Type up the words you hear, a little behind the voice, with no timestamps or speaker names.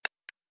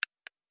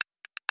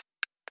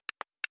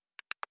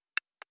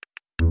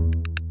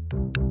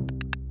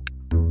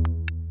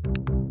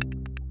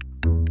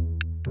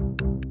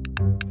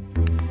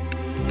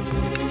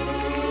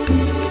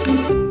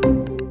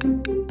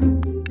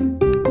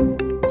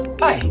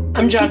Hi,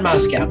 I'm John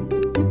Moscow.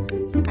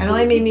 And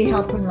I'm Amy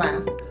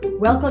Halpern-Laff.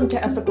 Welcome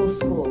to Ethical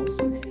Schools.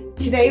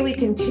 Today we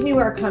continue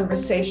our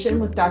conversation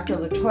with Dr.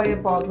 Latoya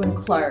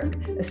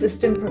Baldwin-Clark,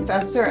 Assistant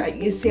Professor at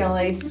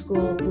UCLA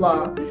School of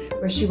Law,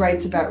 where she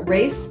writes about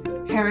race,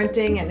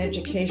 parenting, and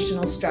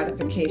educational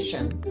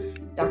stratification.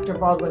 Dr.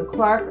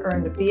 Baldwin-Clark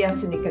earned a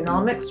BS in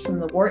Economics from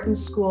the Wharton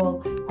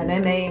School, an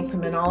MA in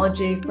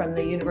Criminology from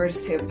the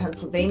University of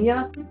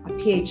Pennsylvania, a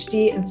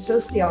PhD in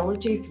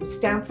Sociology from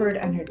Stanford,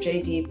 and her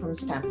JD from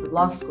Stanford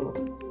Law School.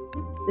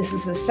 This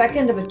is the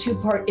second of a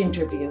two-part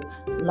interview.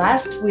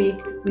 Last week,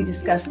 we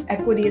discussed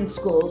equity in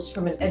schools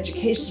from an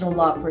educational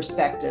law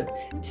perspective.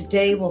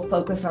 Today, we'll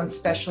focus on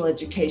special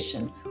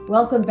education.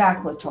 Welcome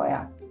back,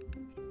 Latoya.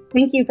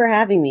 Thank you for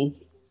having me.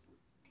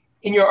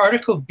 In your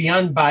article,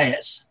 Beyond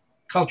Bias,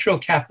 Cultural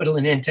Capital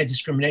and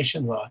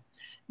Anti-Discrimination Law,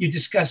 you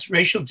discuss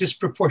racial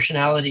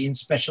disproportionality in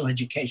special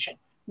education.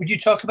 Would you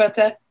talk about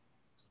that?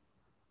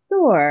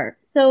 Sure.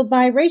 So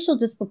by racial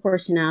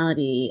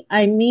disproportionality,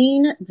 I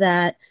mean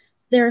that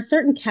there are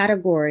certain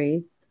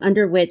categories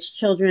under which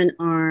children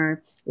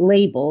are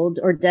labeled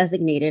or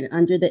designated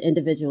under the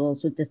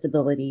Individuals with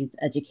Disabilities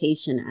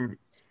Education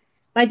Act.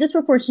 By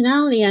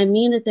disproportionality, I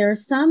mean that there are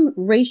some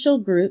racial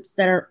groups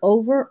that are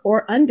over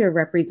or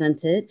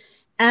underrepresented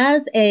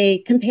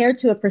compared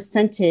to a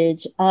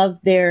percentage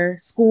of their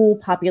school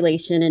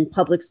population and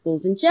public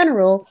schools in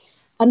general.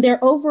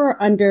 They're over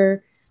or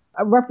under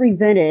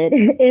represented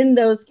in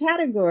those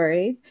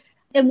categories.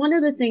 And one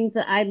of the things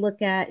that I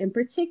look at in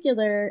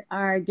particular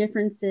are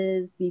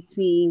differences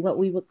between what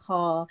we would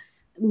call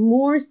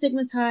more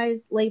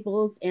stigmatized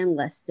labels and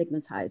less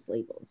stigmatized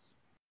labels.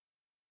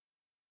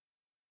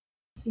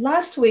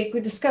 Last week, we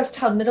discussed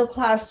how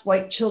middle-class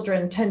white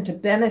children tend to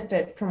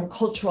benefit from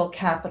cultural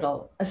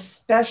capital,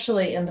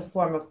 especially in the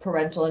form of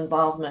parental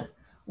involvement.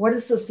 What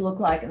does this look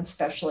like in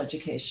special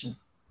education?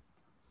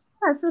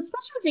 So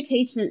special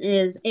education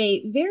is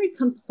a very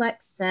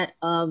complex set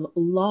of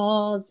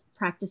laws,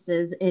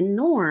 practices, and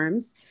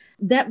norms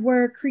that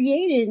were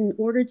created in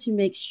order to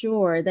make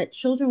sure that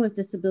children with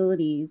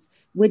disabilities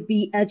would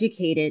be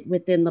educated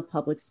within the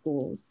public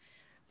schools.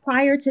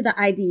 Prior to the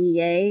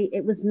IDEA,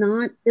 it was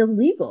not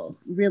illegal,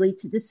 really,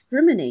 to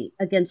discriminate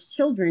against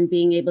children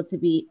being able to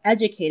be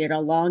educated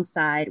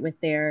alongside with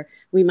their,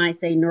 we might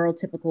say,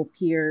 neurotypical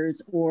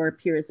peers or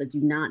peers that do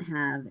not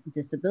have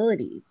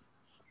disabilities.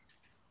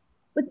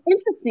 What's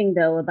interesting,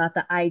 though, about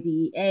the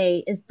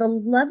IDEA is the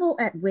level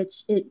at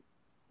which it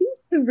seems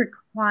to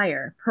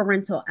require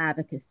parental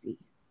advocacy.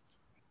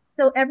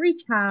 So every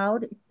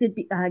child should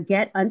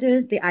get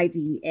under the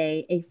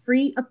IDEA a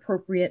free,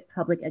 appropriate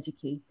public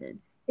education.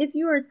 If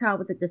you are a child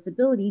with a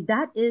disability,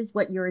 that is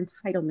what your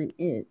entitlement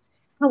is.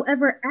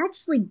 However,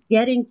 actually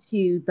getting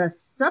to the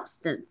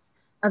substance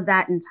of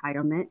that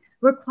entitlement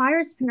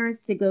requires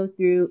parents to go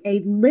through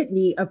a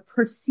litany of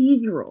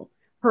procedural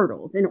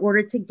hurdles in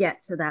order to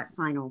get to that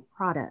final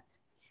product.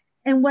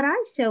 And what I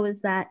show is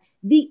that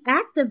the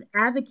act of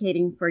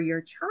advocating for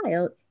your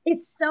child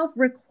itself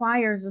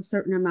requires a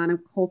certain amount of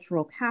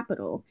cultural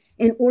capital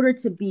in order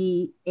to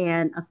be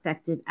an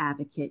effective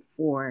advocate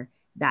for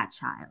that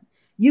child.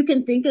 You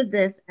can think of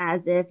this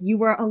as if you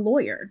were a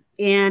lawyer,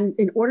 and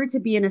in order to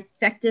be an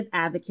effective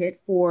advocate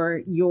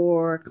for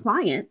your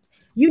client,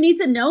 you need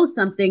to know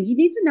something. You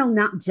need to know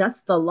not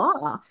just the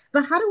law,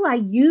 but how do I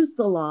use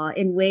the law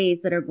in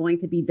ways that are going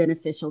to be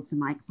beneficial to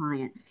my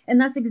client? And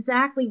that's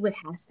exactly what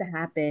has to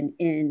happen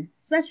in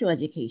special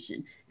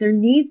education. There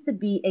needs to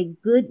be a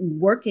good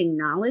working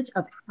knowledge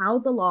of how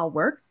the law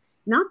works,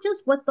 not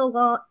just what the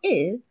law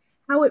is,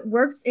 how it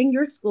works in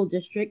your school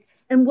district,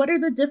 and what are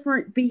the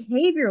different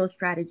behavioral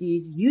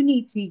strategies you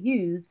need to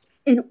use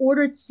in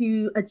order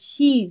to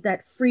achieve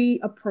that free,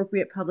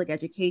 appropriate public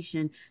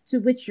education to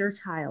which your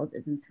child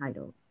is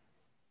entitled.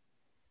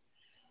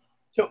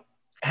 So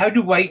how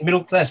do white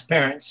middle-class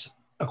parents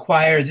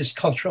acquire this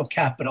cultural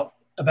capital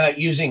about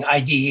using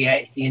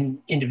IDEA, the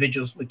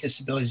Individuals with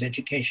Disabilities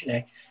Education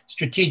Act,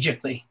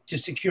 strategically to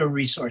secure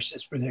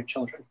resources for their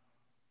children?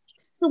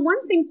 So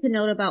one thing to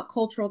note about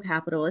cultural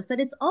capital is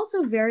that it's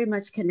also very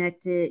much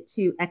connected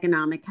to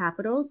economic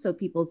capital, so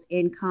people's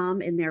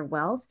income and their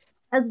wealth,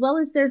 as well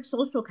as their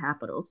social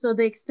capital. So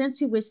the extent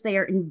to which they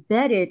are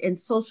embedded in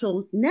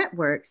social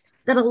networks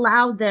that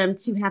allow them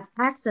to have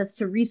access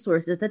to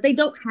resources that they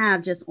don't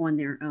have just on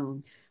their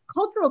own.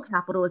 Cultural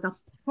capital is a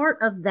part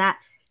of that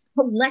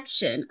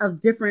collection of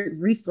different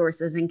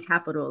resources and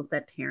capitals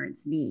that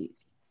parents need.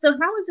 So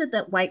how is it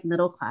that white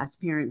middle-class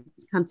parents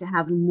come to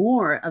have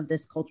more of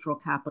this cultural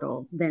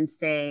capital than,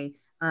 say,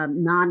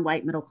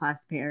 non-white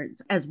middle-class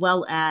parents, as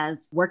well as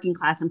working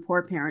class and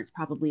poor parents,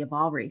 probably of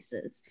all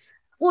races?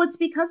 Well, it's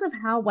because of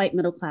how white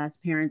middle-class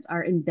parents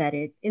are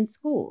embedded in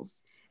schools.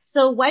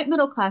 So white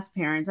middle-class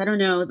parents, I don't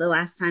know the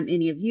last time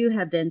any of you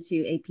have been to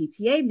a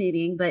PTA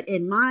meeting, but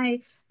in my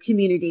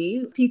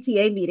community,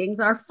 PTA meetings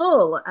are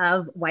full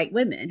of white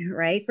women,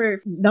 right, for a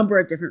number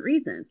of different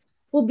reasons.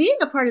 Well, being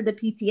a part of the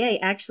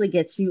PTA actually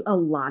gets you a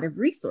lot of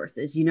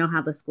resources. You know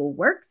how the school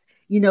works.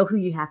 You know who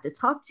you have to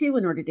talk to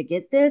in order to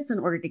get this, in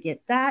order to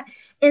get that.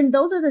 And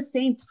those are the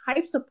same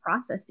types of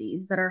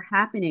processes that are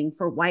happening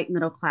for white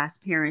middle class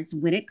parents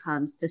when it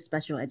comes to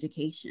special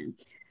education.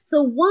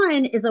 So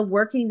one is a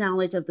working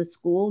knowledge of the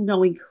school,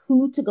 knowing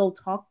who to go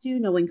talk to,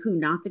 knowing who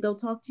not to go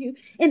talk to,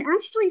 and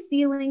actually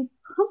feeling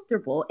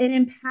comfortable and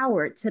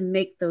empowered to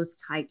make those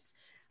types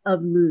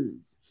of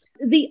moves.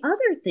 The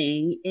other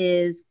thing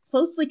is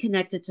closely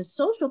connected to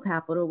social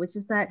capital, which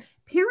is that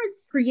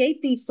parents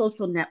create these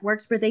social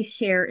networks where they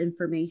share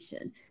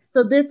information.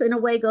 So this, in a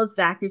way, goes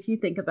back if you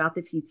think about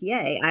the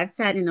PTA. I've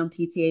sat in on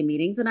PTA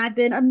meetings and I've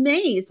been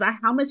amazed by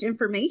how much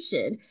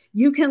information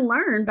you can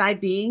learn by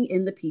being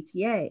in the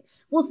PTA.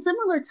 Well,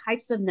 similar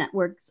types of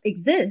networks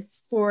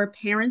exist for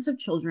parents of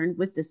children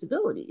with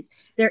disabilities.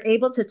 They're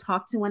able to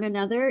talk to one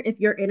another. If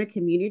you're in a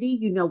community,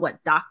 you know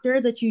what doctor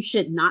that you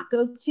should not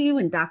go to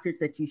and doctors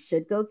that you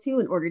should go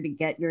to in order to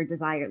get your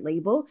desired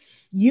label.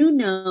 You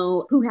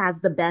know who has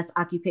the best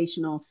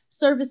occupational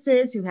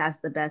services, who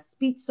has the best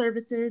speech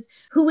services,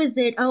 who is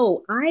it?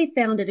 Oh, I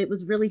found that it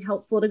was really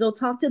helpful to go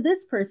talk to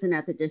this person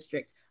at the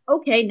district.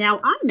 Okay, now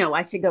I know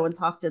I should go and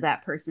talk to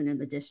that person in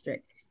the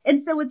district. And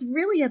so it's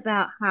really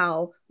about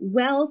how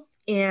wealth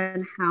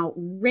and how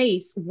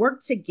race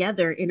work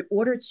together in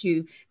order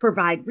to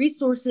provide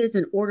resources,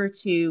 in order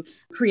to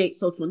create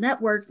social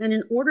networks, and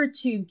in order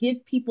to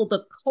give people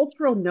the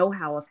cultural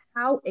know-how of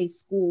how a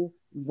school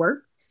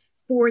works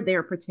for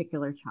their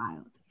particular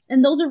child.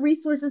 And those are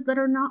resources that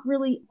are not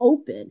really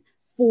open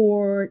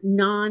for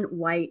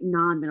non-white,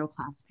 non-middle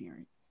class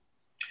parents.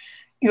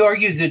 You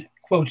argue that,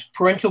 quote,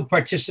 parental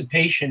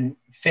participation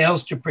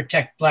fails to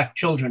protect Black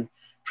children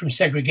from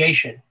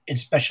segregation in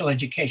special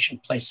education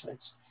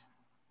placements.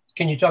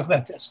 Can you talk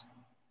about this?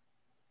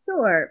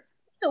 Sure.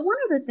 So one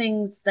of the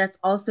things that's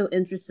also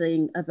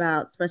interesting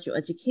about special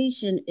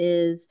education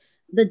is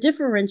the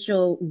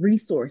differential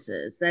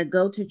resources that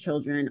go to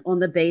children on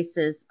the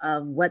basis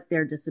of what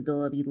their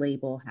disability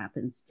label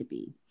happens to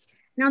be.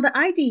 Now, the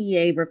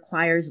IDEA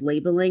requires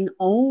labeling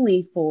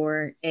only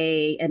for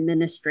an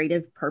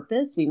administrative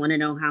purpose. We want to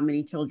know how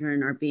many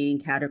children are being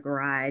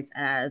categorized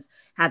as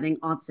having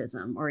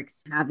autism or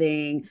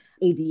having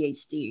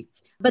ADHD.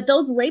 But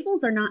those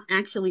labels are not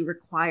actually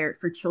required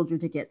for children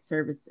to get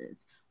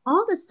services.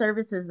 All the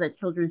services that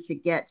children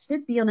should get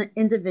should be on an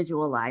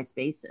individualized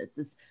basis.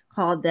 It's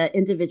called the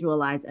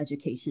Individualized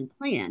Education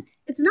Plan.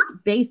 It's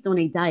not based on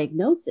a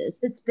diagnosis.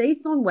 It's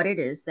based on what it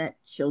is that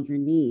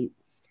children need.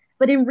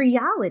 But in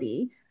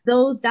reality,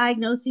 those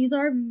diagnoses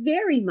are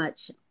very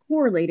much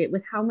correlated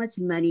with how much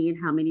money and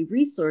how many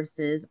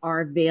resources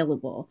are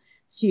available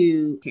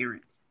to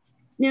parents.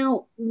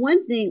 Now,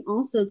 one thing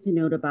also to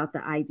note about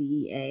the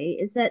IDEA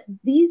is that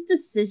these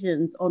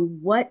decisions on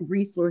what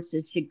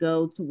resources should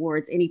go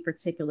towards any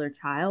particular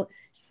child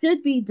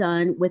should be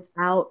done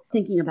without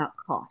thinking about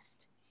cost.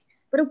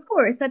 But of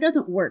course, that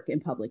doesn't work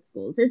in public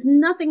schools. There's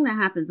nothing that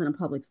happens in a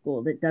public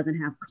school that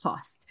doesn't have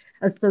cost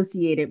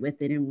associated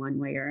with it in one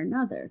way or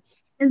another.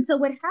 And so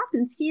what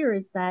happens here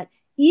is that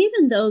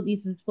even though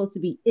these are supposed to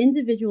be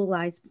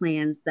individualized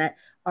plans that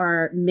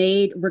are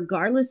made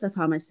regardless of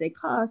how much they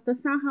cost,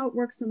 that's not how it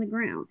works on the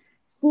ground.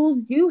 Schools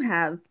do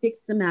have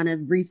fixed amount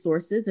of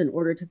resources in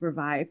order to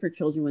provide for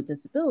children with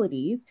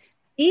disabilities.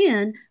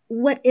 And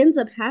what ends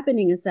up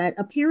happening is that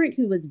a parent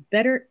who is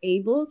better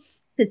able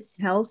to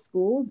tell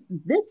schools,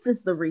 this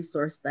is the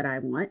resource that I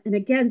want. And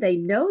again, they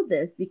know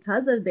this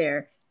because of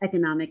their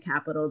economic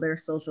capital, their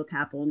social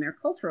capital, and their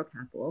cultural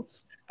capital,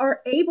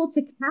 are able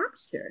to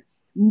capture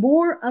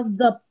more of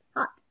the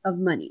pot of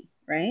money,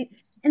 right?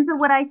 And so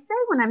what I say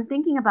when I'm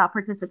thinking about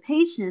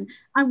participation,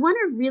 I want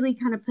to really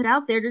kind of put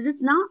out there that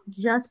it's not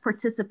just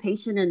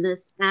participation in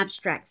this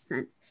abstract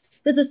sense.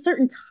 There's a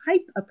certain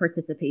type of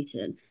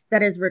participation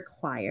that is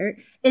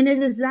required. And it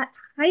is that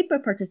type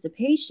of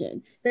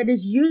participation that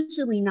is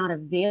usually not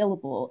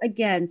available,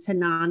 again, to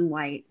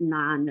non-white,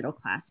 non-middle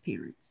class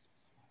parents.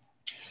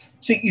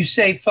 So you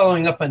say,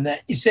 following up on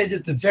that, you say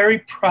that the very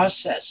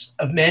process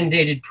of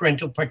mandated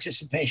parental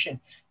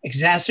participation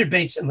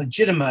exacerbates and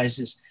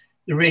legitimizes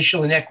the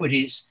racial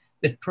inequities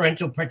that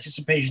parental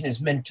participation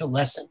is meant to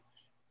lessen.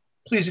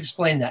 Please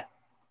explain that.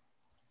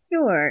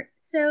 Sure.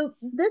 So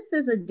this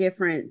is a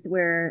difference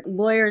where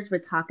lawyers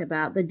would talk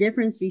about the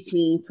difference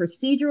between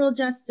procedural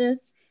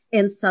justice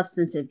and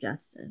substantive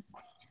justice.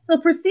 So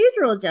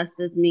procedural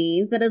justice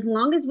means that as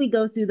long as we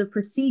go through the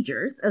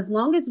procedures, as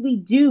long as we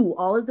do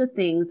all of the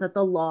things that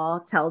the law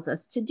tells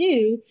us to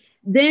do,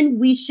 then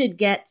we should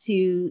get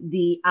to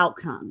the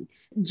outcome.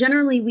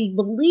 Generally, we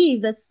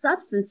believe that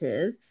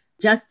substantive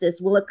justice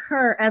will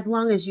occur as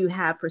long as you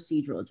have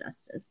procedural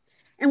justice.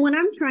 And what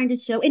I'm trying to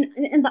show, and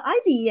the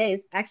IDEA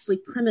is actually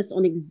premised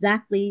on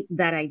exactly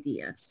that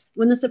idea.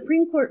 When the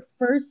Supreme Court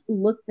first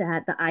looked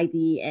at the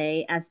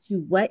IDEA as to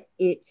what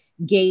it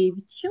gave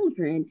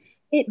children,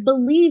 it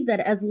believes that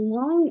as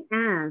long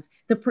as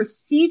the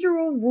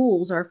procedural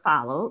rules are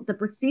followed, the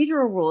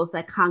procedural rules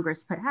that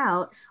Congress put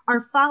out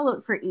are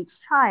followed for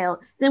each child,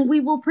 then we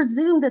will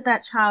presume that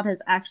that child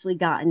has actually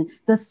gotten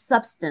the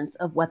substance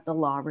of what the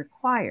law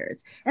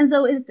requires. And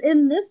so it's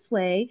in this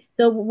way,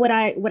 though what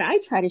I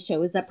try to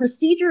show is that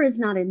procedure is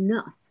not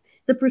enough.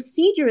 The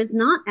procedure is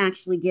not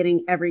actually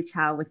getting every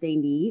child what they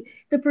need.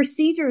 The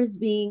procedure is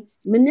being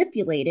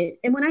manipulated.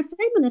 And when I say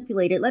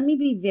manipulated, let me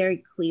be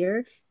very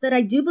clear that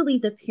I do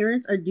believe that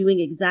parents are doing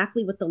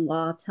exactly what the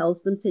law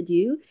tells them to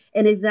do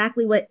and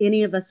exactly what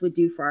any of us would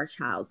do for our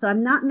child. So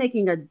I'm not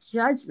making a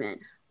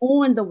judgment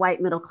on the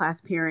white middle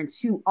class parents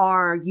who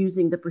are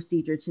using the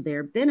procedure to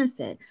their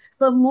benefit.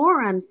 But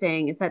more I'm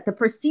saying is that the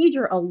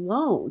procedure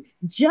alone,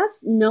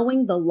 just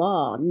knowing the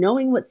law,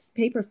 knowing what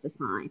papers to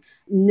sign,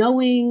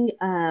 knowing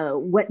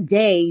what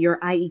day your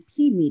IEP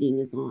meeting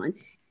is on,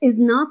 is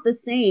not the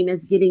same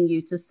as getting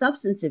you to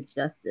substantive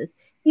justice,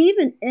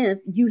 even if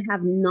you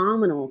have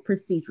nominal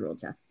procedural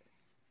justice.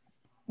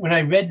 When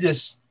I read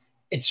this,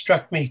 it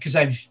struck me, because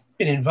I've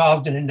been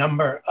involved in a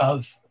number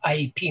of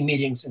IEP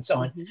meetings and so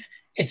on. Mm-hmm.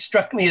 It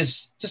struck me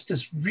as just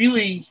this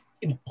really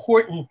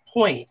important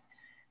point,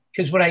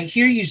 because what I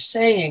hear you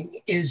saying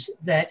is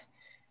that,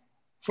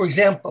 for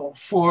example,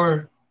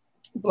 for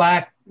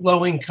Black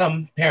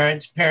low-income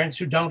parents, parents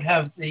who don't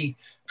have the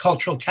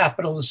cultural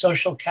capital, the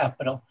social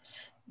capital,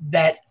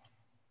 that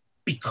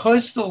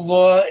because the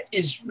law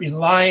is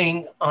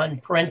relying on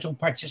parental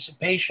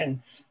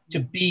participation to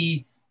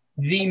be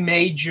the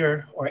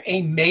major or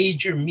a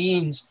major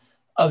means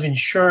of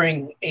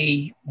ensuring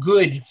a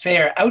good,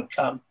 fair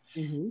outcome,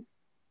 mm-hmm.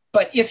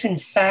 But if in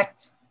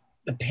fact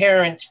the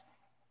parent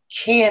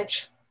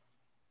can't,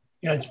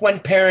 it's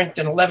one parent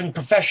and 11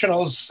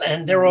 professionals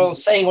and they're all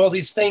saying all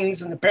these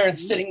things and the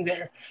parent's sitting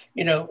there,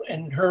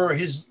 and her or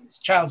his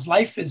child's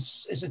life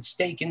is at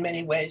stake in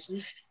many ways,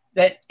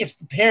 that if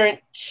the parent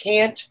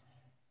can't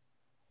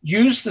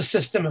use the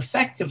system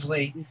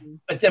effectively,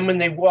 but then when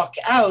they walk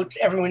out,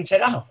 everyone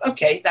said, oh,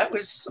 okay, that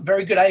was a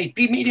very good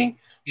IEP meeting.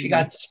 She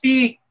got to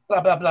speak,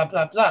 blah, blah, blah,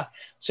 blah, blah.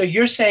 So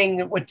you're saying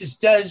that what this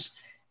does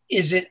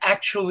is it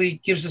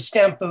actually gives a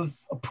stamp of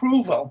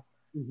approval,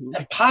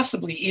 and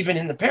possibly even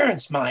in the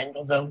parent's mind,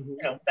 although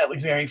that would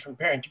vary from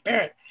parent to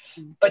parent,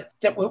 but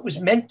that what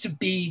was meant to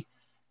be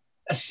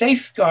a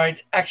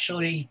safeguard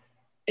actually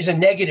is a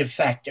negative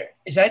factor.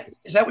 Is that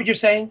what you're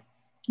saying?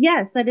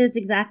 Yes, that is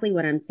exactly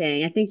what I'm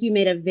saying. I think you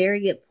made a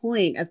very good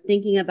point of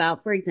thinking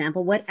about, for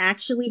example, what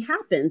actually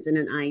happens in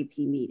an IEP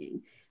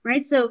meeting.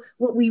 Right. So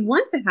what we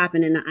want to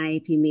happen in an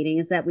IEP meeting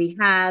is that we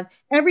have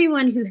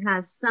everyone who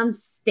has some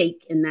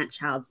stake in that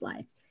child's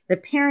life. The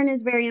parent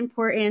is very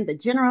important, the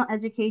general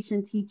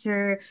education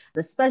teacher,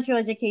 the special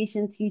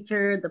education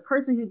teacher, the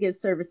person who gives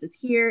services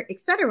here,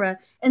 et cetera,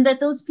 and that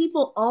those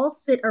people all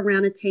sit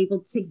around a table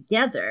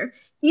together,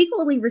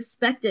 equally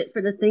respected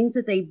for the things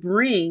that they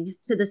bring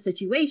to the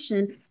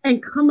situation,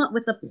 and come up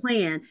with a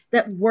plan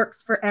that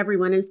works for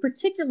everyone, and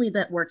particularly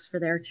that works for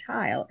their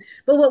child.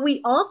 But what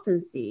we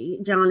often see,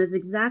 John, is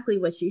exactly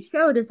what you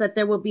showed, is that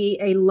there will be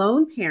a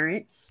lone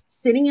parent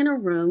sitting in a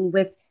room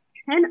with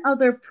 10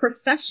 other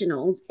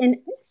professionals and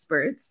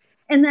experts,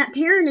 and that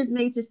parent is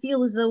made to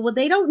feel as though, well,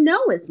 they don't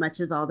know as much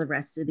as all the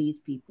rest of these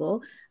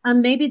people.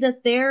 Maybe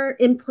that their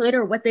input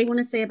or what they want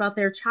to say about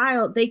their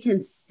child, they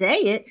can say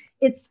it.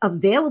 It's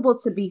available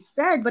to be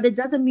said, but it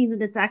doesn't mean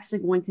that it's actually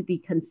going to be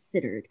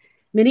considered.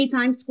 Many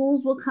times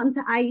schools will come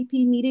to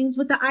IEP meetings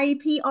with the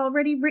IEP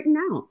already written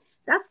out.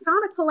 That's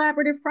not a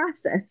collaborative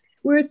process.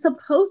 Where it's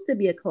supposed to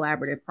be a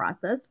collaborative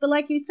process. But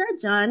like you said,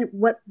 John,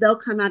 what they'll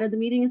come out of the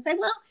meeting and say,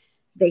 well,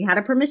 they had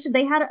a permission,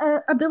 they had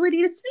an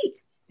ability to speak.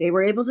 They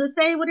were able to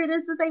say what it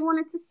is that they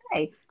wanted to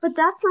say. But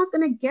that's not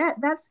going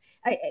to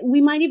we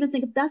might even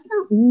think of that's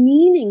not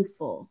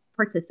meaningful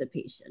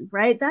participation,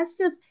 right? That's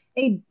just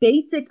a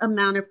basic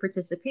amount of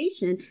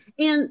participation.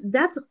 And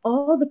that's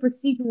all the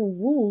procedural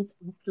rules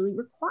actually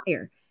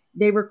require.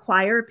 They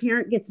require a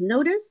parent gets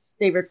notice.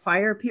 They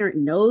require a parent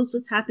knows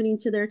what's happening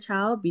to their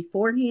child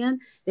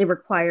beforehand. They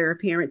require a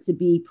parent to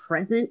be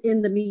present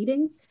in the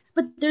meetings.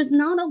 But there's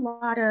not a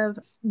lot of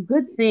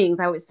good things,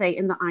 I would say,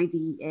 in the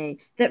IDEA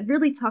that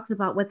really talks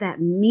about what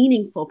that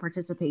meaningful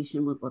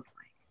participation would look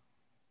like.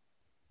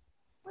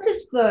 What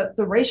is the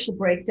racial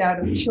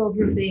breakdown of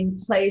children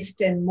being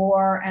placed in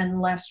more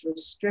and less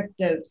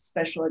restrictive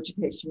special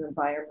education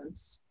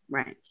environments?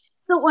 Right.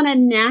 So on a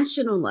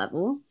national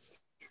level,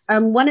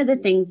 one of the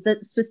things, the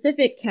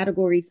specific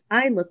categories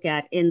I look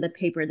at in the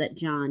paper that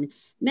John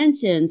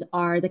mentioned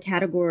are the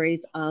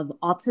categories of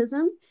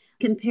autism,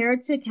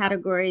 compared to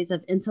categories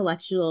of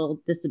intellectual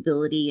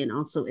disability and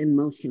also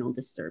emotional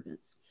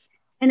disturbance.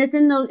 And it's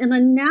in a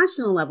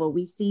national level,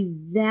 we see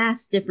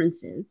vast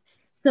differences.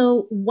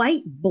 So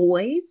white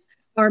boys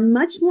are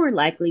much more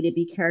likely to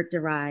be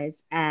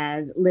characterized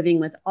as living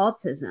with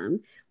autism,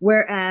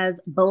 whereas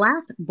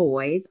Black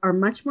boys are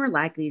much more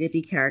likely to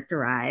be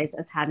characterized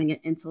as having an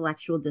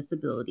intellectual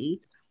disability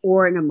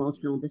or an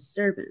emotional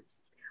disturbance.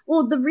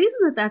 Well, the reason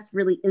that that's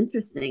really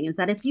interesting is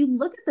that if you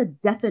look at the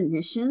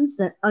definitions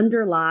that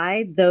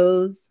underlie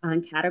those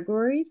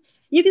categories,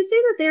 you can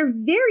see that they're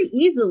very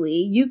easily,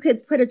 you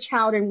could put a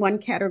child in one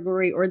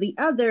category or the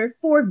other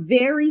for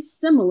very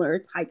similar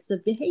types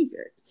of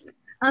behaviors.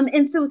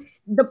 And so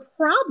the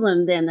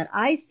problem then that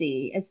I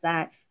see is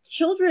that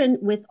children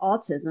with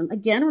autism,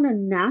 again, on a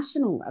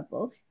national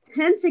level,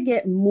 tend to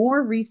get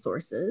more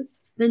resources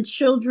than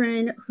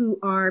children who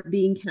are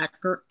being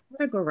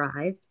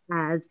categorized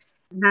as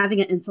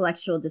having an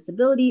intellectual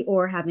disability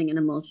or having an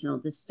emotional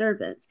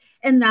disturbance.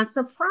 And that's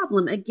a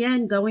problem.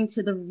 Again, going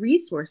to the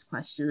resource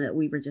question that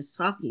we were just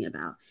talking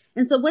about.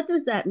 And so what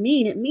does that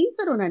mean? It means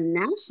that on a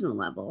national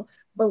level,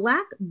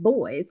 Black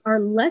boys are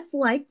less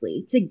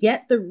likely to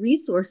get the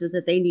resources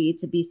that they need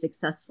to be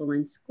successful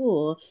in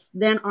school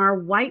than are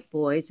white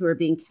boys who are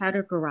being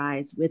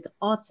categorized with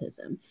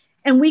autism.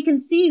 And we can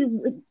see,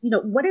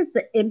 what is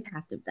the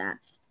impact of that?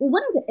 Well,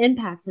 one of the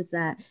impacts is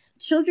that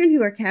children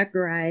who are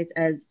categorized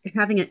as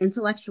having an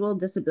intellectual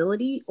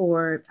disability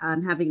or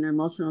having an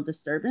emotional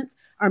disturbance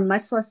are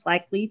much less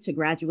likely to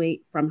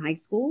graduate from high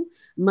school,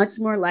 much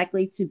more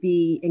likely to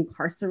be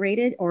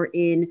incarcerated or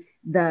in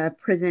the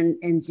prison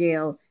and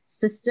jail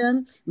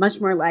system,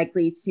 much more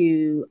likely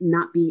to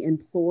not be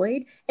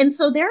employed. And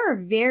so there are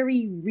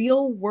very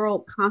real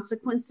world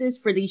consequences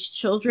for these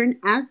children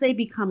as they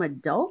become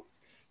adults,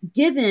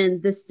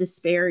 given this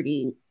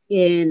disparity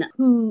in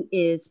who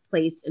is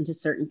placed into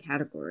certain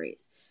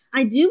categories.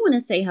 I do want to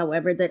say,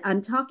 however, that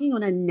I'm talking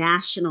on a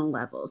national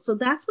level. So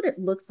that's what it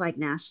looks like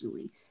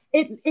nationally.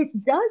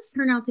 It does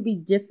turn out to be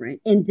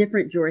different in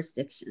different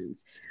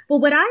jurisdictions. But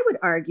what I would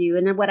argue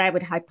and what I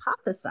would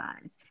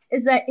hypothesize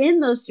is that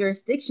in those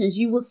jurisdictions,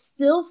 you will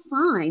still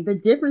find the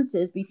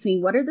differences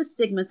between what are the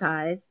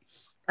stigmatized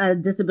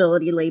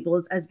disability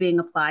labels as being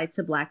applied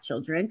to Black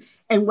children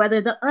and whether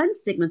the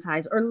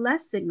unstigmatized or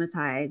less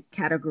stigmatized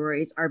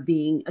categories are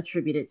being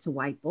attributed to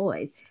white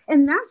boys.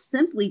 And that's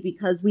simply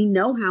because we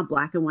know how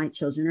Black and white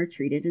children are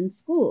treated in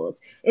schools.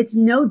 It's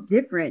no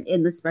different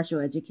in the special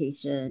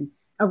education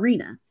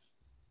arena.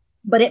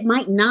 But it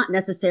might not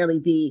necessarily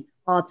be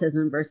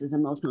autism versus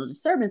emotional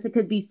disturbance. It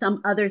could be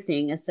some other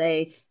thing, let's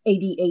say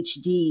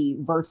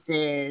ADHD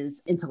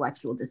versus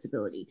intellectual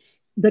disability.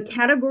 The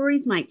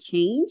categories might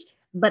change,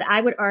 but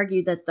I would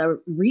argue that the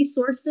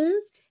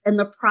resources and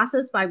the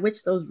process by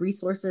which those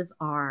resources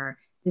are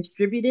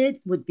distributed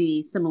would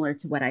be similar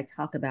to what I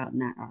talk about in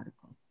that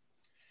article.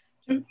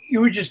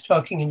 You were just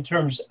talking in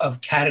terms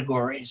of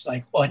categories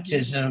like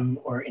autism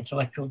or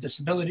intellectual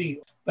disability,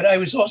 but I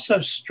was also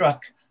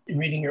struck in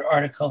reading your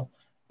article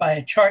by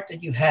a chart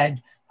that you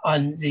had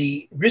on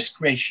the risk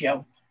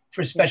ratio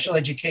for special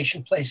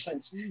education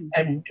placements.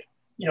 And,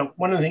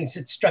 one of the things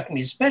that struck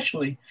me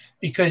especially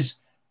because,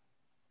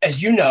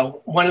 as you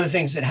know, one of the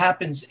things that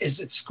happens is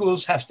that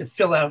schools have to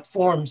fill out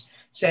forms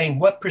saying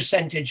what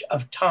percentage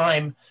of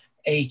time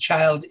a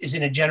child is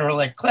in a general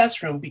ed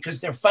classroom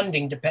because their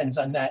funding depends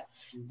on that.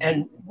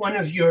 And one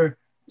of your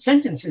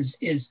sentences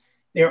is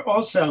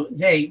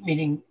they,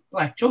 meaning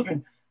Black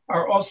children,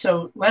 are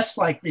also less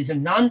likely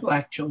than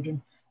non-Black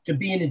children to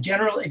be in a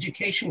general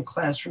education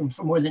classroom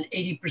for more than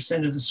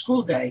 80% of the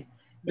school day,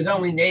 with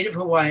only Native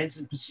Hawaiians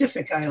and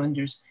Pacific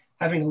Islanders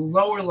having a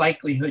lower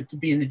likelihood to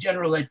be in the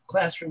general ed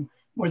classroom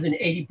more than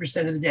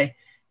 80% of the day.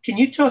 Can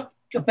you talk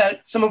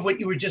about some of what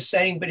you were just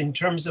saying, but in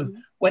terms of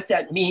what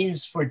that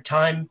means for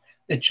time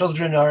that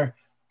children are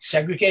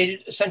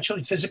segregated,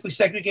 essentially physically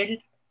segregated?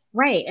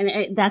 Right.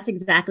 And that's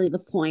exactly the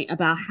point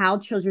about how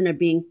children are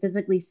being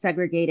physically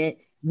segregated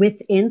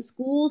within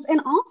schools and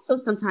also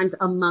sometimes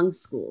among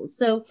schools.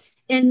 So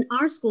in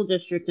our school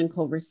district in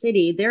Culver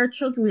City, there are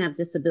children who have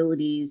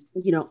disabilities,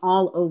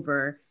 all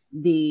over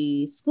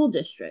the school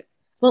district.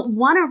 But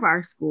one of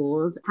our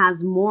schools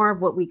has more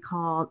of what we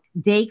call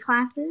day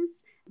classes,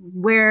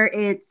 where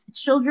it's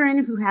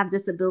children who have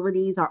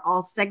disabilities are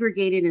all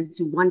segregated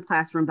into one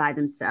classroom by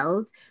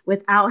themselves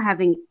without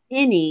having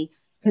any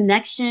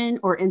connection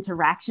or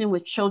interaction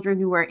with children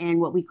who are in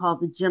what we call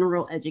the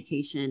general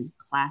education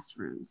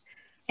classrooms.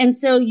 And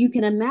so you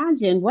can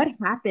imagine what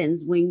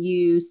happens when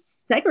you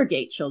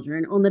segregate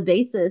children on the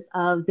basis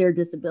of their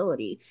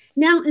disability.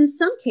 Now, in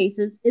some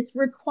cases, it's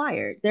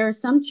required. There are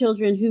some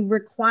children who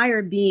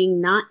require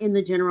being not in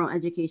the general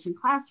education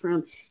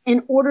classroom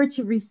in order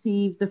to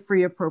receive the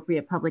free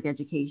appropriate public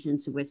education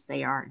to which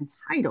they are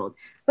entitled.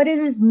 But it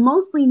is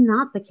mostly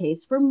not the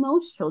case for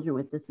most children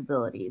with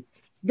disabilities.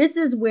 This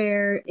is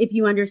where, if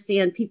you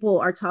understand, people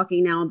are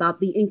talking now about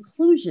the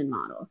inclusion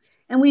model.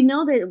 And we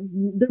know that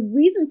the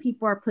reason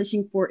people are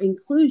pushing for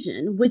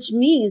inclusion, which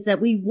means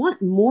that we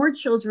want more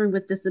children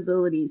with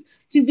disabilities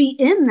to be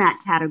in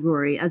that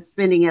category of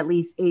spending at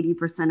least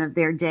 80% of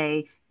their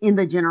day in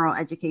the general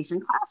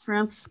education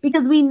classroom,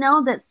 because we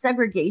know that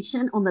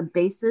segregation on the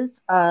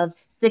basis of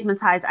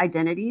stigmatized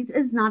identities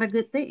is not a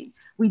good thing.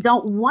 We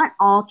don't want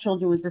all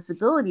children with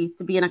disabilities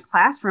to be in a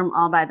classroom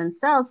all by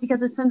themselves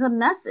because it sends a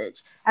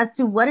message as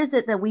to what is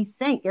it that we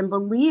think and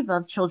believe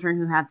of children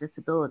who have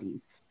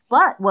disabilities.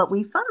 But what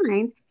we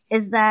find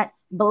is that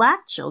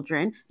Black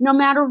children, no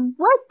matter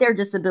what their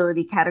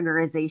disability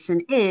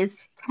categorization is,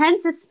 tend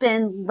to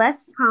spend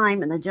less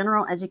time in the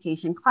general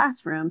education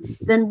classroom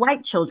than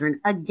white children,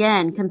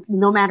 again,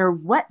 no matter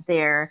what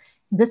their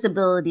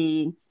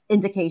disability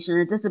indication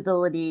or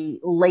disability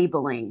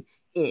labeling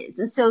is.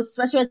 And so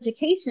special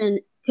education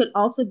could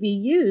also be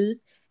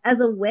used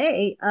as a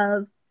way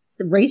of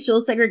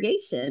racial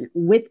segregation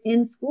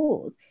within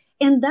schools.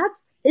 And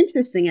that's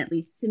interesting, at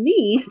least to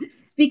me,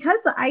 because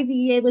the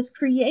IDEA was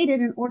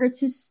created in order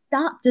to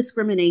stop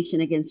discrimination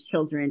against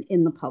children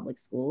in the public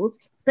schools.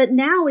 But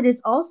now it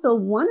is also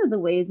one of the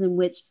ways in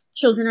which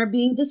children are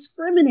being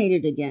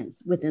discriminated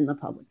against within the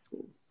public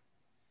schools.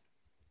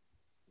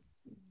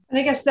 And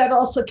I guess that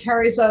also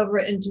carries over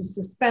into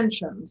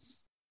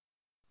suspensions.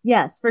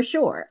 Yes, for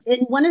sure.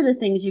 And one of the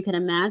things you can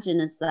imagine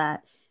is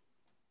that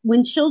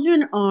when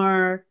children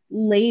are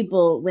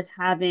labeled with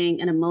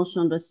having an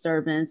emotional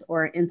disturbance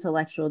or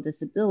intellectual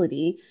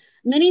disability,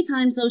 many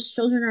times those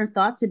children are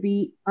thought to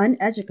be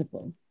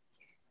uneducable,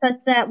 such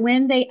that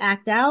when they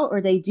act out or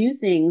they do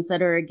things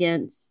that are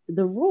against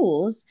the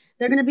rules,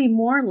 they're going to be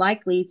more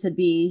likely to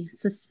be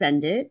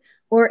suspended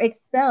or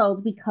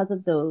expelled because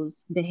of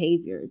those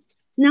behaviors.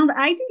 Now, the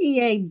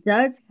IDEA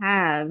does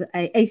have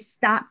a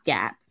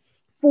stopgap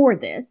for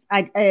this.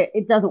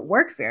 It doesn't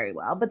work very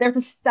well, but there's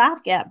a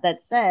stopgap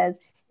that says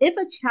if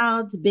a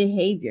child's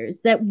behaviors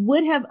that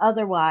would have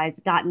otherwise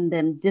gotten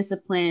them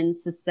disciplined,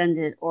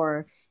 suspended,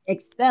 or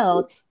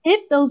expelled,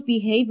 if those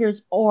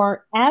behaviors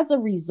are as a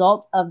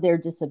result of their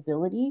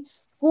disability,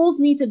 schools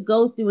need to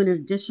go through an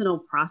additional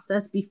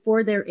process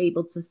before they're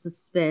able to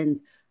suspend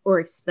or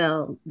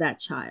expel that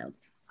child.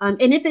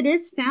 And if it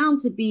is found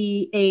to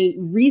be a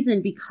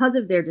reason because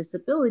of their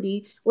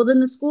disability, well,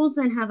 then the schools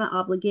then have an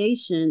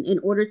obligation in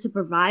order to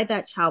provide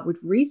that child with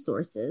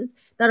resources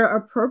that are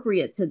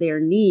appropriate to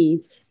their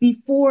needs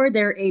before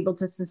they're able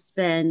to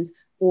suspend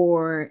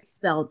or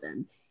expel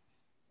them.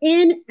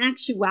 In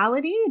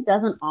actuality, it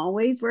doesn't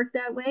always work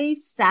that way.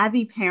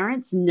 Savvy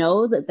parents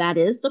know that that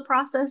is the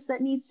process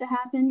that needs to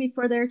happen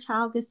before their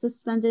child gets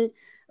suspended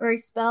or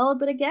expelled.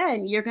 But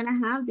again, you're going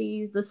to have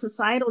the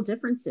societal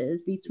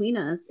differences between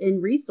us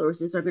in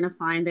resources are going to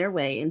find their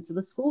way into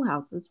the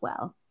schoolhouse as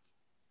well.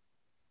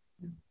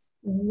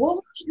 What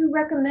would you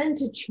recommend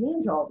to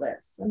change all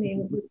this? I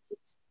mean,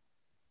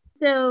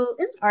 so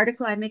in the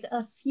article, I make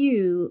a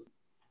few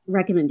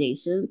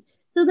recommendations.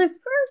 So the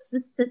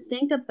first is to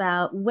think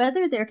about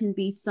whether there can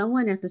be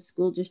someone at the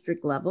school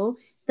district level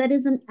that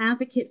is an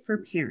advocate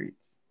for parents.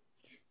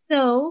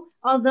 So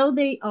although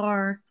they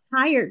are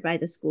hired by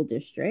the school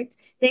district,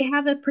 they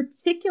have a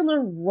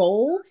particular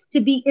role to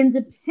be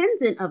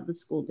independent of the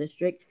school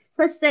district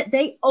such that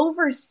they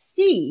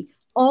oversee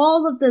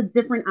all of the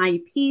different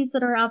IEPs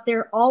that are out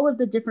there, all of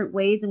the different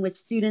ways in which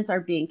students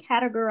are being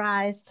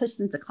categorized, pushed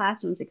into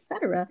classrooms,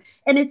 etc.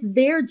 And it's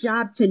their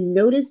job to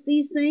notice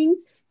these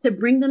things, to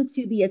bring them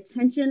to the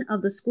attention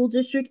of the school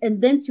district,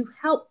 and then to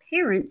help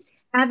parents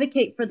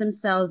advocate for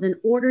themselves in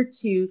order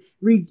to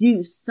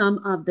reduce some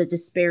of the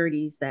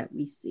disparities that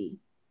we see.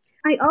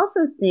 I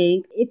also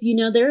think, if you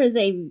know, there is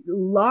a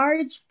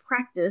large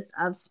practice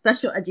of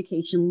special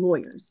education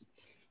lawyers.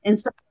 And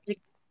special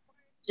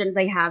education,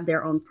 they have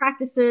their own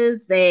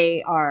practices.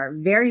 They are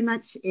very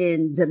much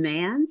in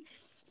demand.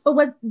 But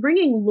what's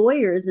bringing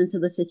lawyers into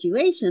the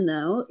situation,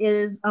 though,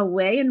 is a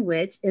way in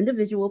which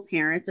individual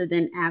parents are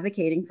then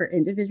advocating for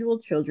individual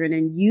children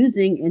and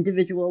using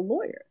individual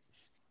lawyers.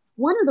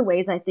 One of the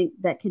ways I think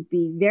that could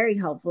be very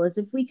helpful is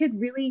if we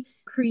could really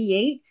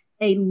create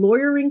a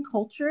lawyering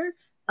culture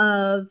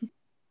of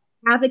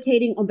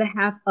advocating on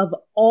behalf of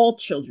all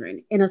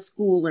children in a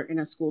school or in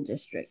a school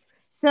district.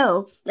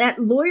 So that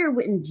lawyer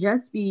wouldn't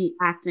just be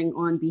acting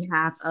on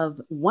behalf of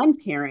one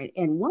parent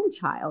and one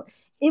child.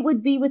 It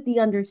would be with the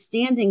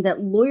understanding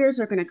that lawyers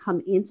are going to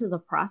come into the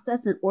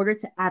process in order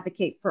to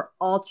advocate for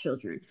all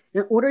children,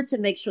 in order to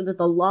make sure that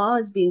the law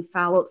is being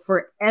followed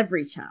for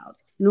every child,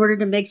 in order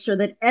to make sure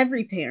that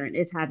every parent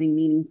is having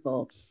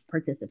meaningful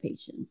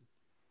participation.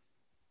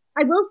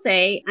 I will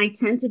say I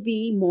tend to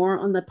be more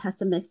on the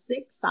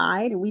pessimistic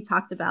side, and we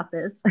talked about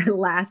this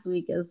last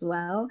week as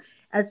well,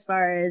 as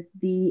far as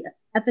the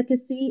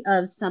efficacy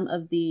of some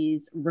of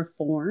these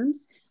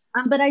reforms.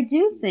 But I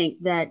do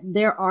think that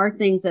there are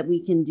things that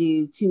we can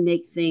do to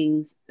make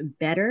things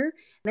better.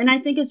 And I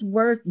think it's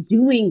worth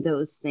doing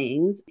those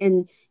things.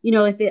 And, you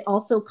know, if it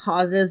also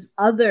causes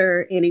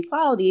other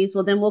inequalities,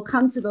 well, then we'll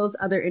come to those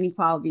other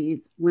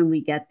inequalities when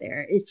we get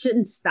there. It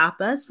shouldn't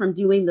stop us from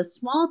doing the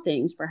small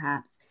things,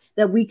 perhaps,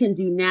 that we can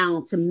do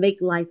now to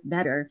make life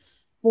better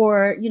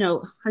for, you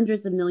know,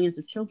 hundreds of millions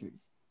of children.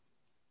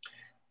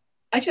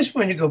 I just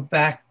want to go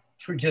back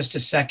for just a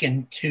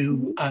second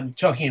to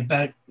talking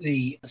about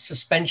the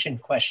suspension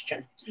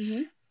question,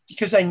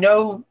 because I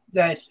know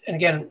that, and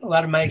again, a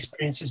lot of my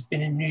experience has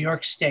been in New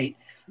York State,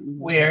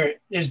 where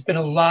there's been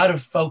a lot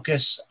of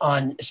focus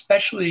on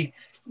especially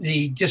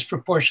the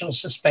disproportionate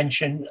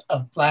suspension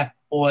of Black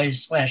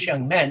boys /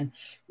 young men,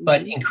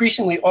 but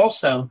increasingly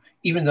also,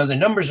 even though the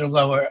numbers are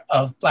lower,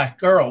 of Black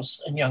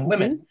girls and young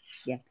women.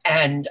 Yeah.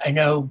 And I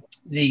know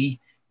the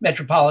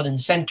Metropolitan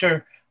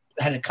Center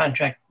had a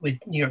contract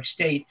with New York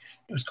State.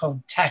 It was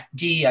called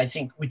TAC-D, I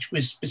think, which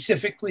was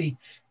specifically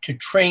to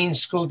train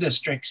school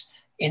districts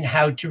in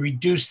how to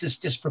reduce this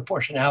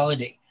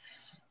disproportionality.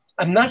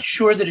 I'm not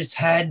sure that it's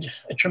had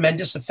a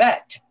tremendous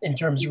effect in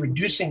terms of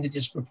reducing the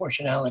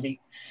disproportionality.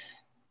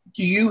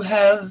 Do you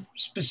have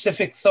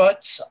specific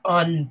thoughts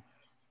on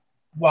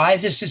why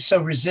this is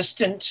so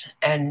resistant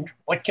and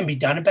what can be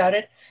done about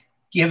it,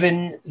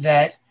 given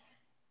that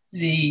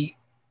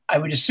I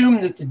would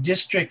assume that the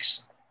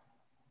districts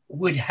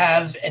would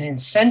have an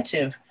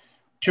incentive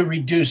to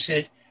reduce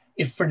it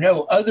if for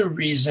no other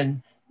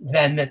reason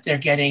than that they're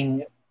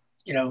getting,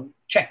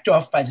 checked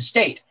off by the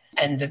state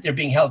and that they're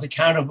being held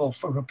accountable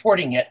for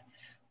reporting it.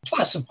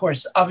 Plus, of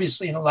course,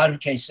 obviously, in a lot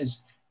of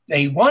cases,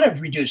 they want to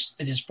reduce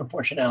the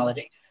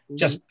disproportionality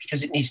just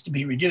because it needs to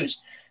be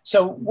reduced.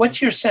 So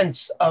what's your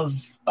sense of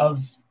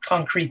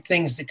concrete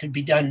things that could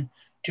be done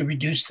to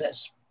reduce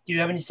this? Do you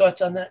have any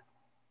thoughts on that?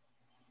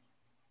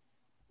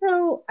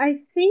 So I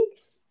think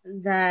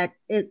that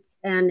it's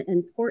an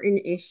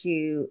important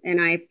issue,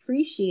 and I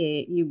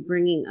appreciate you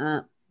bringing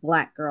up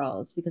Black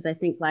girls, because I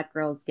think Black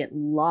girls get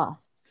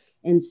lost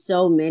in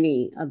so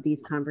many of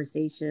these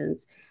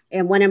conversations.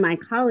 And one of my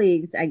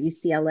colleagues at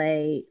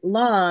UCLA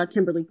Law,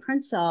 Kimberly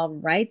Crenshaw,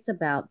 writes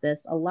about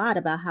this a lot,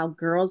 about how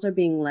girls are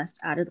being left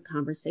out of the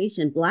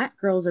conversation. Black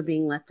girls are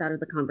being left out of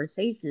the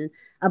conversation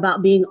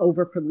about being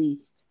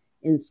over-policed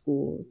in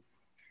schools.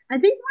 I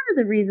think one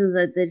of the reasons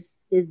that this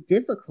is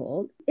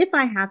difficult, if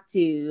I have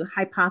to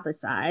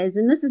hypothesize,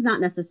 and this is not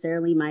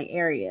necessarily my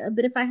area,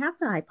 but if I have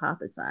to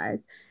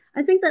hypothesize,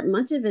 I think that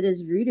much of it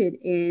is rooted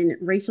in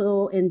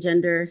racial and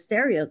gender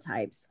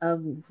stereotypes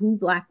of who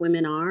Black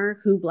women are,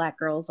 who Black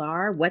girls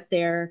are, what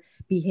their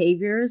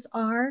behaviors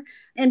are,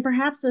 and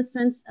perhaps a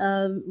sense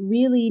of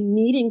really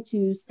needing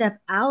to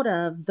step out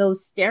of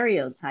those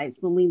stereotypes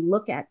when we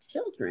look at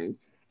children.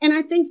 And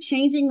I think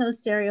changing those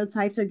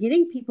stereotypes or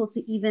getting people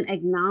to even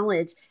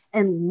acknowledge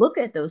and look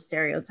at those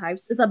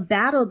stereotypes is a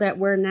battle that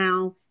we're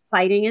now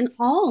fighting in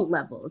all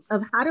levels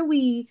of how do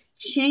we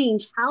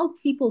change how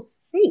people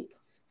think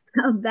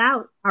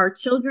about our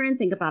children,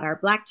 think about our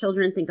Black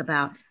children, think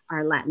about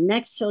our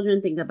Latinx children,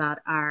 think about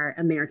our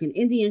American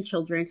Indian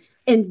children,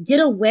 and get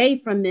away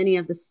from many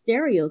of the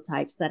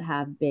stereotypes that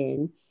have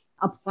been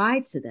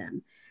applied to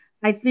them.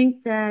 I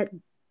think that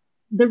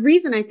the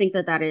reason I think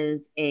that that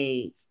is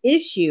a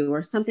issue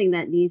or something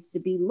that needs to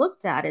be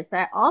looked at is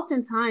that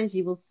oftentimes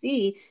you will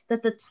see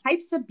that the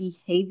types of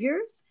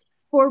behaviors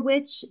for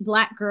which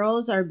Black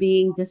girls are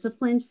being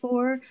disciplined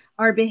for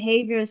are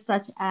behaviors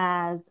such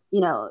as,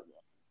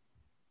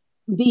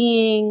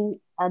 being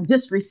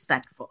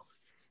disrespectful,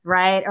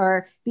 right?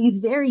 Or these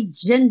very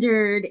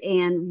gendered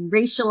and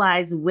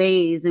racialized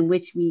ways in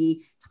which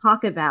we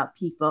talk about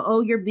people.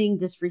 Oh, you're being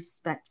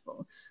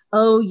disrespectful.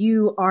 Oh,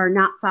 you are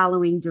not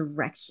following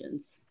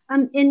directions.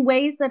 In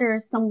ways that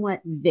are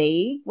somewhat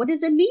vague. What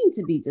does it mean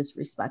to be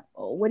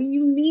disrespectful? What do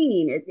you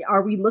mean?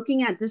 Are we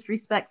looking at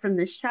disrespect from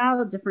this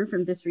child different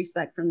from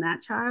disrespect from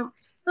that child?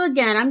 So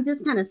again, I'm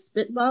just kind of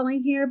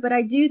spitballing here, but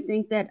I do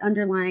think that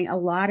underlying a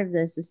lot of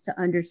this is to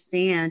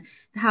understand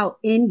how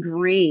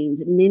ingrained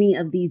many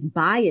of these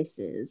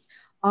biases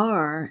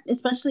are,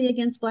 especially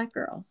against Black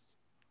girls.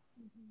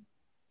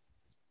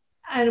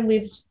 And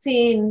we've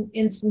seen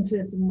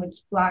instances in which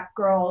Black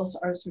girls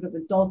are sort of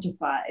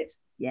adultified.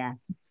 Yes.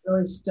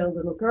 Really still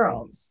little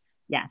girls.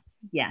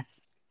 Yes.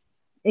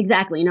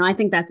 Exactly. I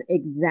think that's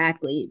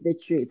exactly the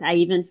truth. I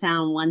even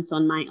found once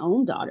on my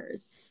own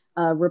daughter's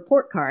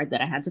report card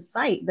that I had to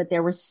fight, but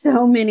there were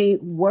so many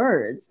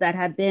words that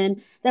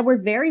were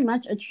very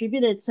much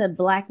attributed to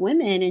Black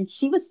women, and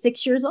she was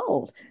 6 years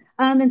old.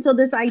 And so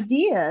this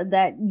idea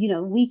that,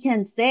 we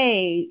can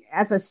say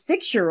as a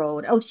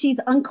 6-year-old, oh, she's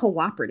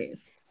uncooperative.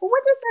 Well,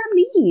 what does that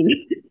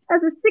mean?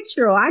 As a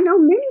 6-year-old, I know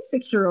many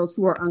 6-year-olds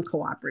who are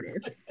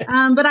uncooperative,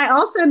 but I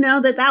also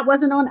know that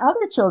wasn't on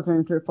other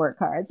children's report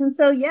cards. And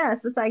so,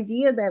 yes, this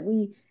idea that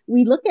we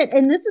look at,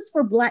 and this is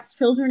for Black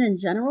children in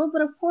general,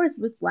 but of course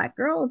with Black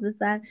girls, is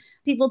that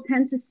people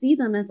tend to see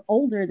them as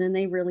older than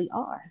they really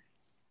are.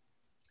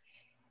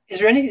 Is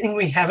there anything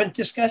we haven't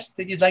discussed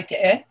that you'd like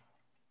to add?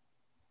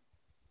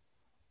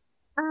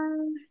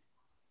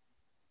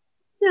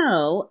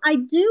 No, I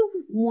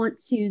do want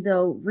to,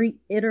 though,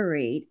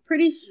 reiterate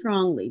pretty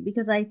strongly,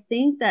 because I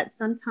think that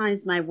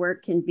sometimes my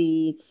work can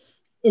be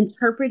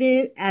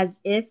interpreted as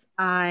if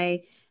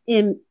I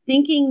am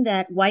thinking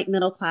that white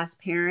middle class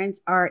parents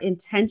are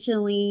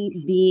intentionally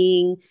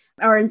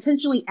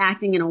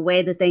acting in a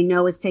way that they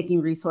know is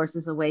taking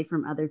resources away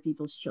from other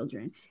people's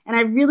children. And I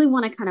really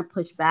want to kind of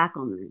push back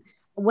on that.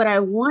 What I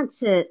want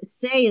to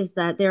say is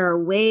that there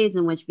are ways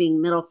in which being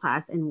middle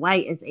class and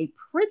white is a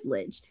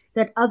privilege,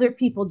 that other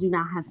people do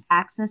not have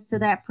access to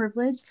that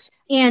privilege.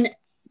 And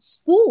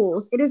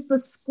it is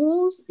the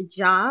school's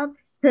job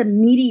to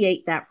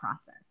mediate that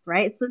process.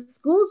 right? It's the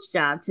school's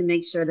job to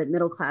make sure that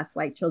middle-class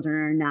white children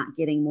are not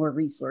getting more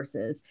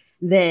resources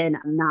than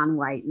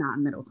non-white,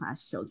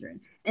 non-middle-class children.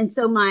 And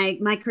so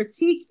my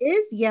critique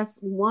is, yes,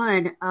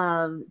 one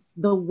of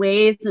the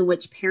ways in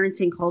which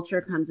parenting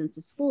culture comes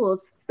into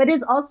schools, but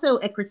is also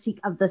a critique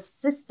of the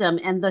system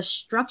and the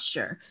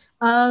structure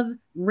of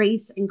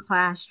race and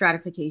class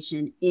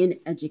stratification in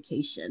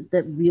education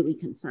that really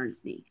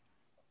concerns me.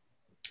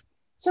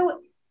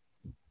 So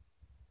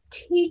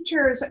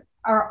teachers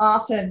are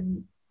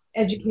often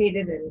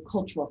educated in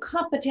cultural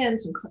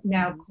competence and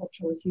now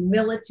cultural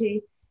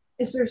humility.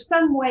 Is there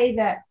some way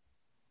that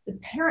the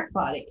parent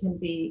body can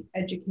be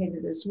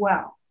educated as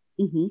well?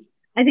 Mm-hmm.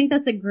 I think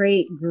that's a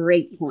great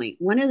point.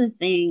 One of the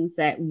things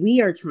that we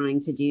are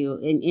trying to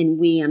do,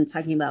 I'm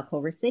talking about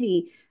Culver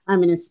City,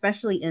 and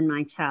especially in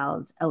my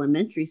child's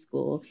elementary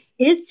school,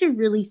 is to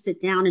really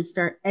sit down and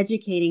start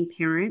educating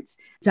parents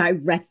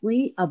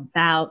directly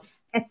about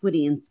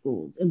equity in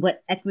schools and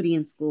what equity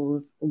in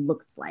schools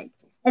looks like.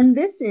 And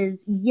this is,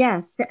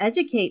 yes, to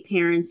educate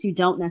parents who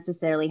don't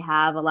necessarily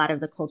have a lot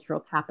of the cultural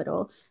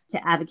capital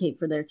to advocate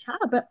for their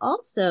child, but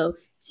also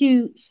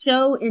to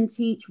show and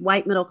teach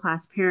white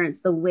middle-class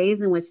parents the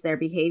ways in which their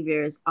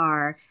behaviors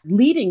are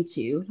leading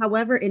to,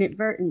 however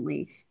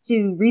inadvertently,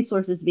 to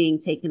resources being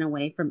taken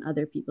away from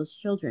other people's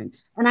children.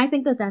 And I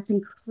think that that's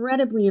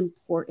incredibly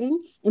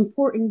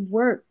important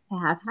work to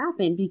have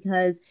happen,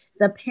 because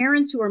the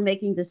parents who are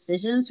making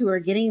decisions, who are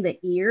getting the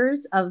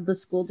ears of the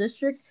school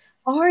district,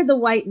 are the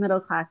white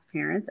middle-class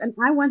parents. And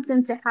I want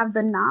them to have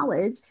the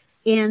knowledge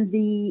and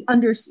the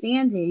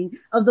understanding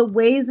of the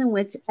ways in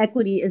which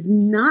equity is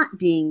not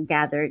being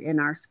gathered in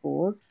our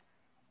schools,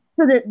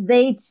 so that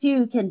they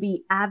too can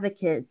be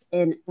advocates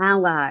and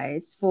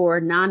allies for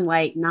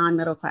non-white,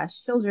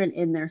 non-middle-class children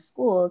in their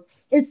schools,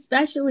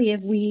 especially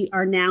if we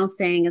are now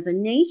saying as a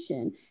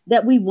nation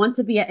that we want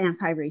to be an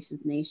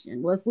anti-racist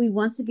nation. Well, if we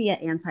want to be an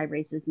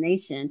anti-racist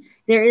nation,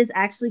 there is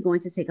actually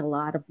going to take a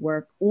lot of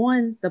work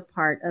on the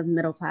part of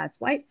middle-class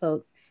white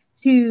folks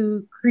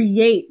to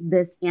create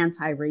this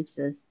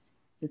anti-racist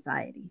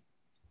society.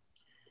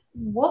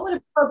 What would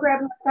a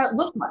program like that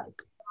look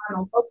like on a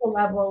local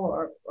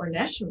level or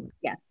nationally?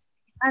 Yeah.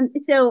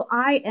 So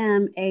I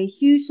am a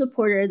huge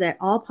supporter that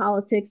all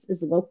politics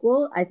is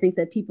local. I think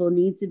that people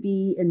need to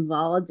be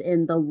involved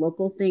in the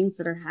local things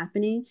that are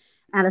happening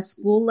at a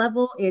school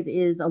level. It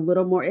is a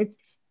little more, it's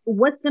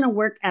what's going to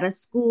work at a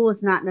school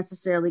is not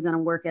necessarily going to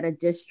work at a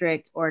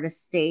district or at a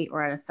state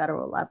or at a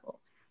federal level.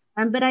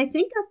 But I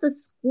think at the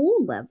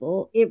school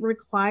level, it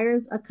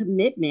requires a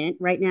commitment.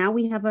 Right now,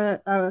 we have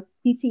a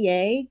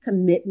PTA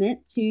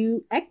commitment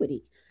to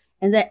equity,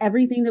 and that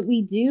everything that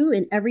we do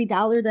and every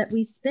dollar that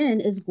we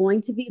spend is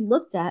going to be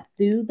looked at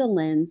through the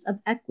lens of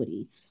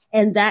equity.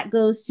 And that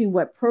goes to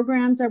what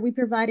programs are we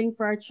providing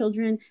for our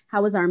children?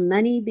 How is our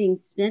money being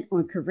spent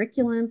on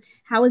curriculum?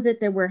 How is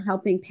it that we're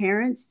helping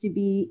parents to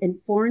be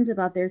informed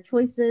about their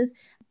choices?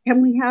 Can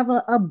we have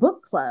a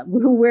book club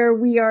where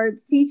we are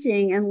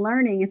teaching and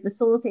learning and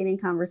facilitating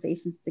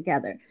conversations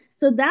together?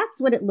 So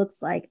that's what it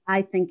looks like,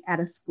 I think, at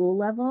a school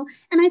level.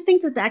 And I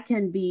think that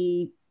can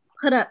be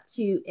put up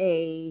to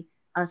a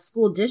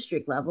school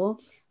district level.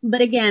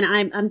 But again,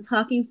 I'm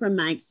talking from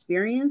my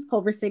experience.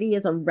 Culver City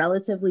is a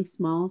relatively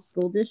small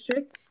school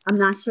district. I'm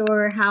not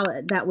sure how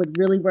that would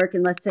really work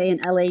in, let's say, an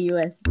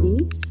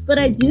LAUSD, but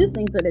I do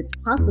think that it's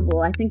possible.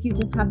 I think you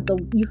have to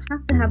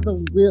have the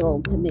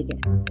will to make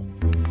it happen.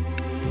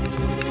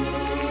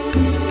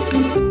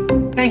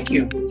 Thank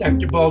you,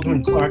 Dr.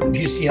 Baldwin Clark of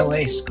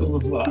UCLA School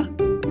of Law.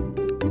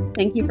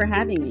 Thank you for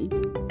having me.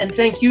 And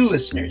thank you,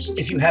 listeners.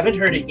 If you haven't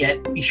heard it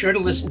yet, be sure to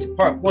listen to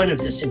part 1 of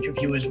this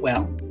interview as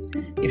well.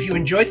 If you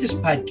enjoyed this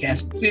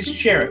podcast, please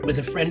share it with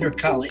a friend or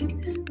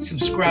colleague.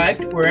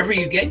 Subscribe wherever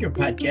you get your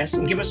podcasts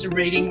and give us a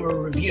rating or a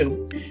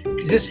review,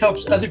 because this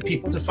helps other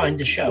people to find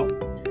the show.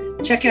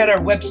 Check out our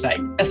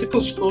website,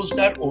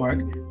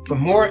 ethicalschools.org, for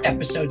more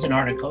episodes and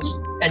articles,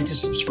 and to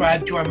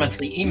subscribe to our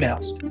monthly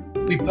emails.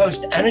 We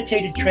post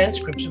annotated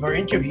transcripts of our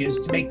interviews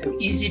to make them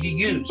easy to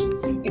use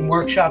in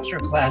workshops or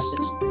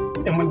classes.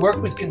 And we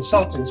work with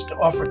consultants to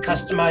offer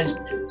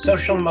customized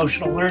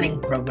social-emotional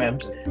learning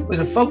programs with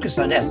a focus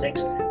on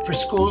ethics for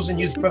schools and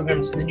youth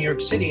programs in the New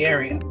York City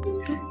area.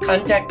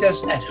 Contact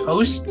us at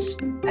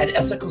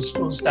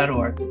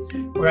hosts@ethicalschools.org.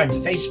 We're on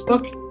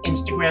Facebook,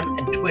 Instagram,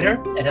 and Twitter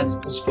at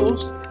Ethical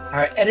Schools.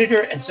 Our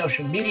editor and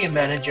social media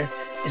manager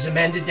is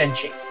Amanda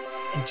Denching.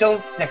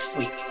 Until next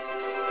week.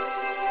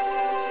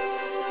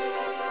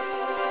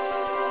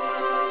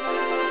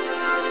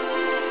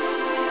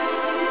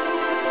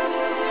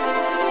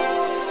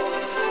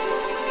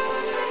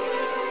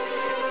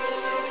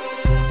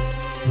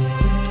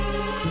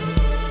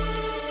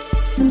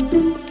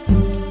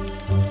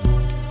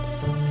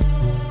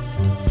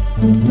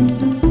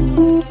 Thank you.